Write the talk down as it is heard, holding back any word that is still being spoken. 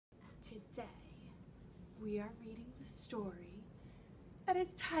we are reading the story that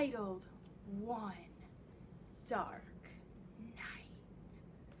is titled One Dark Night.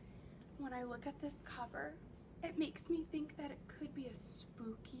 When I look at this cover, it makes me think that it could be a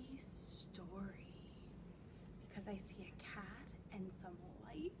spooky story because I see a cat and some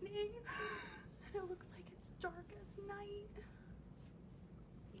lightning and it looks like it's dark as night.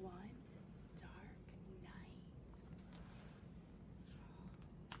 One dark night.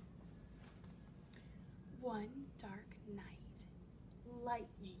 One dark night.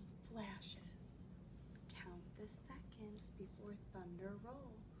 Lightning flashes. Count the seconds before thunder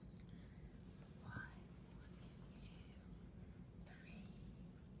rolls. 1, 2, 3,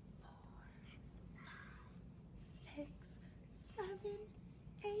 4, 5, 6, 7,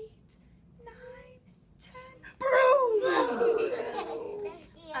 8, 9, 10. Broom!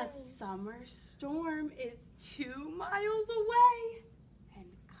 A summer storm is 2 miles away and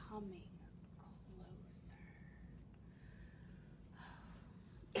coming closer.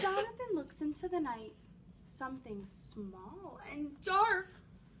 Jonathan looks into the night. Something small and dark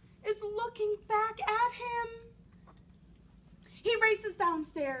is looking back at him. He races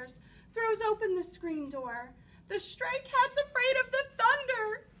downstairs, throws open the screen door. The stray cat's afraid of the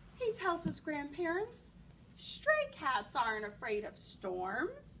thunder. He tells his grandparents. Stray cats aren't afraid of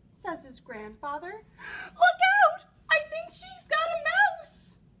storms, says his grandfather. Look out! I think she's got a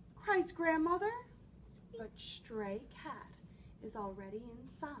mouse, cries grandmother. But Stray Cat is already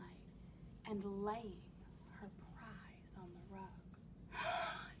inside and laying her prize on the rug.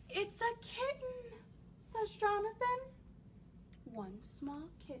 It's a kitten, says Jonathan. One small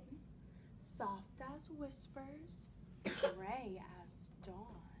kitten, soft as whispers, gray as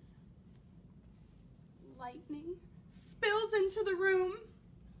dawn. Lightning spills into the room.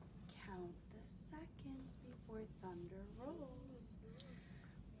 Count the seconds before thunder rolls.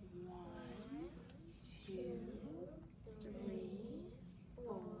 1, 2, 3,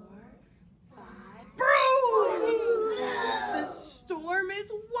 4, 5. Broom! The storm is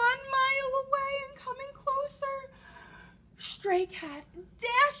 1 mile away and coming closer. Stray Cat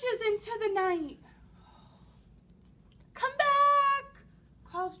dashes into the night. Come back,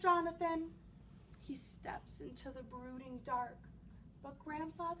 calls Jonathan. He steps into the brooding dark, but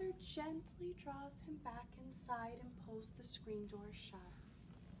grandfather gently draws him back inside and pulls the screen door shut.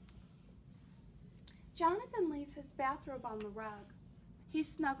 Jonathan lays his bathrobe on the rug. He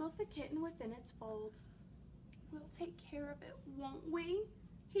snuggles the kitten within its folds. We'll take care of it, won't we?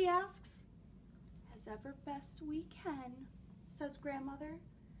 He asks. As ever best we can, says grandmother.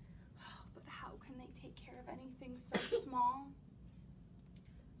 Oh, but how can they take care of anything so small?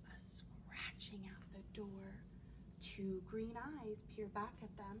 A scratching out the door. 2 green eyes peer back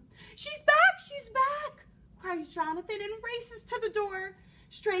at them. She's back! She's back! Cries Jonathan and races to the door.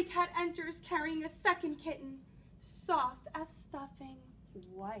 Stray Cat enters carrying a second kitten, soft as stuffing,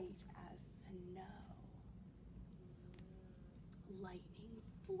 white as snow. Lightning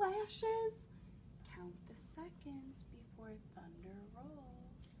flashes. Count the seconds before thunder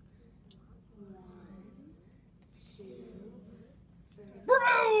rolls. 1, 2, 3.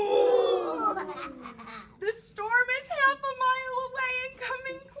 Broom! The storm is half a mile away and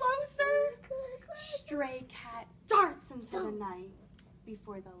coming closer. Stray Cat darts into the night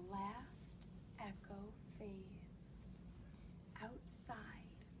before the last echo fades.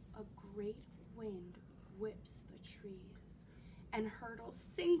 Outside, a great wind whips the trees and hurtles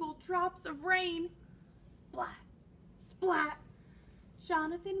single drops of rain. Splat, splat.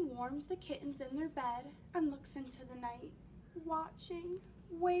 Jonathan warms the kittens in their bed and looks into the night, watching,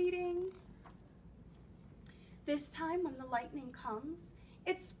 waiting. This time when the lightning comes,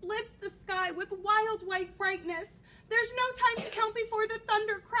 it splits the sky with wild white brightness. There's no time to count before the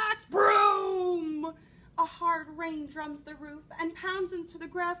thunder cracks. Broom! A hard rain drums the roof and pounds into the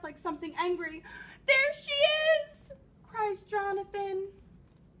grass like something angry. There she is! Cries Jonathan.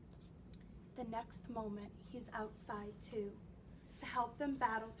 The next moment, he's outside too, to help them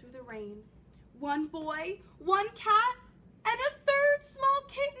battle through the rain. 1 boy, 1 cat, and a 3rd small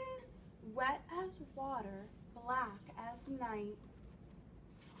kitten, wet as water, black as night.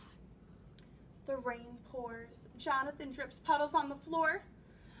 The rain pours. Jonathan drips puddles on the floor.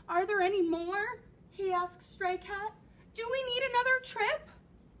 Are there any more? He asks Stray Cat. Do we need another trip?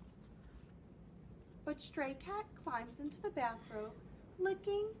 But Stray Cat climbs into the bathrobe,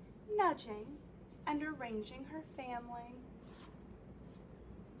 licking, nudging, and arranging her family.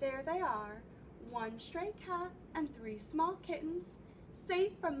 There they are, 1 stray cat and 3 small kittens,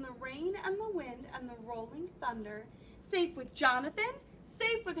 safe from the rain and the wind and the rolling thunder, safe with Jonathan,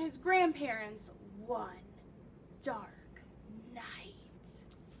 safe with his grandparents. One dark